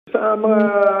Sa mga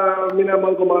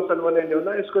minamahal ko mga Sanjuanenyo,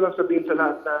 nais ko lang sabihin sa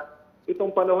lahat na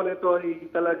itong panahon ito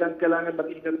ay talagang kailangan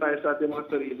mag-ingat tayo sa ating mga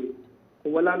sarili.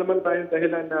 Kung wala naman tayong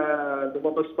dahilan na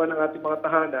lumabas pa ng ating mga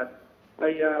tahanan,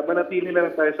 ay manatili na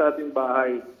lang tayo sa ating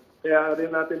bahay. Kaya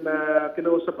rin natin na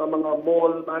kinausap ang mga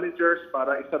mall managers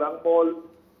para isara ang mall,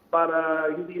 para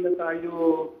hindi na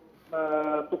tayo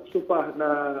tukso pa na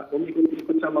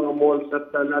umikot-ikot sa mga malls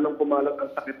at lalong kumalat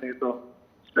ang sakit nito.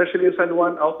 Especially in San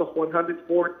Juan, out of 140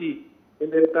 in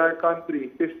the entire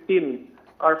country, 15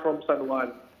 are from San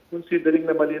Juan, considering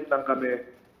na maliit lang kami.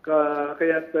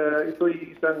 Kaya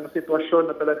ito'y isang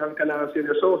sitwasyon na talagang kailangan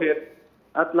seryosohin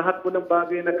at lahat po ng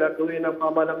bagay na gagawin ng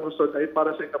pamahalang lungsod ay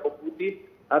para sa ikabubuti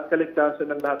at kaligtasan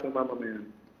ng lahat ng mamamayan.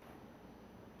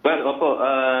 Well, opo,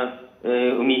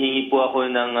 humihingi po ako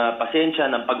ng pasensya,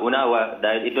 ng pag-unawa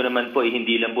dahil ito naman po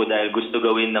hindi lang po dahil gusto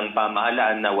gawin ng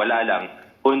pamahalaan na wala lang,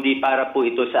 kundi para po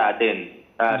ito sa atin.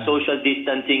 Social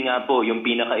distancing nga po yung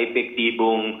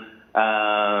pinaka-epektibong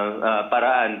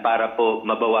paraan para po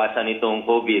mabawasan itong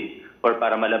COVID or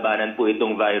para malabanan po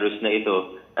itong virus na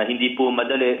ito. Hindi po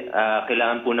madali,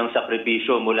 kailangan po ng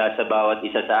sakripisyo mula sa bawat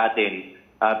isa sa atin.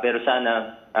 Pero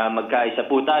sana magkaisa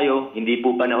po tayo, hindi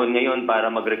po panahon ngayon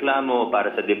para magreklamo,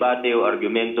 para sa debate o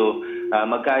argumento.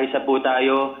 Magkaisa po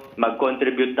tayo,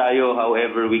 mag-contribute tayo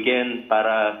however we can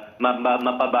para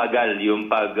mapabagal yung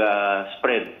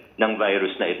pag-spread ng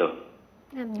virus na ito.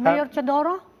 Mayor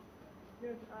Teodoro?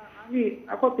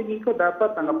 Ako tingin ko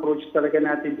dapat ang approach talaga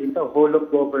natin dito, whole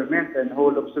of government and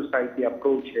whole of society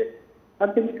approach.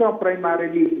 Ang tingin ko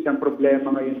primarily isang problema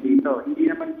ngayon dito. Hindi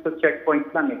naman sa checkpoint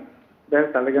lang eh. Dahil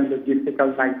talagang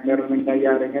logistical nightmare na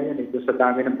nangyayari ngayon eh. Doon sa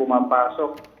dami ng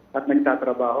pumapasok at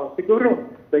nagtatrabaho. Siguro,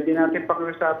 pwede natin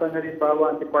pakiusapan na rin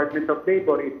bawa ang Department of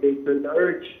Labor if they could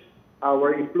urge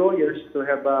our employers to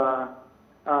have a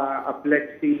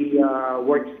flexi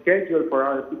work schedule for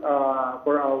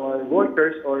our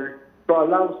workers or to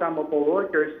allow some of our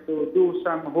workers to do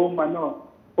some home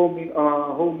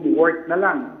work na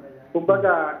lang.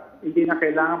 Kumbaga, hindi na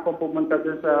kailangan pong pumunta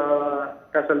dun sa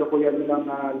kasalukuyan nilang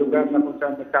lugar na kung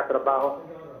saan nagtatrabaho.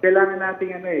 Kailangan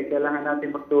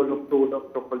natin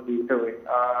magtulong-tulong tungkol dito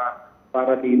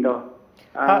para dito.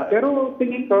 Pero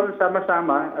tingin ko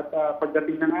sama-sama at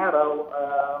pagdating ng araw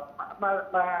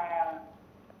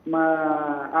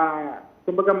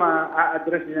kumbaga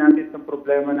ma-address din natin itong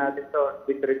problema natin to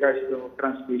with regards to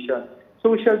transmission.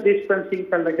 Social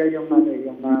distancing talaga yung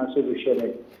solusyon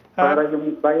eh. Para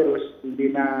yung virus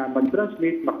hindi na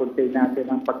mag-transmit, makontain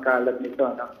natin ang pagkalat nito.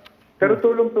 No? Pero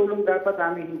tulong-tulong dapat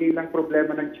namin, hindi lang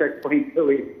problema ng checkpoint ito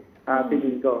eh.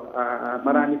 Tingin ko,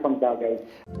 marami pang bagay.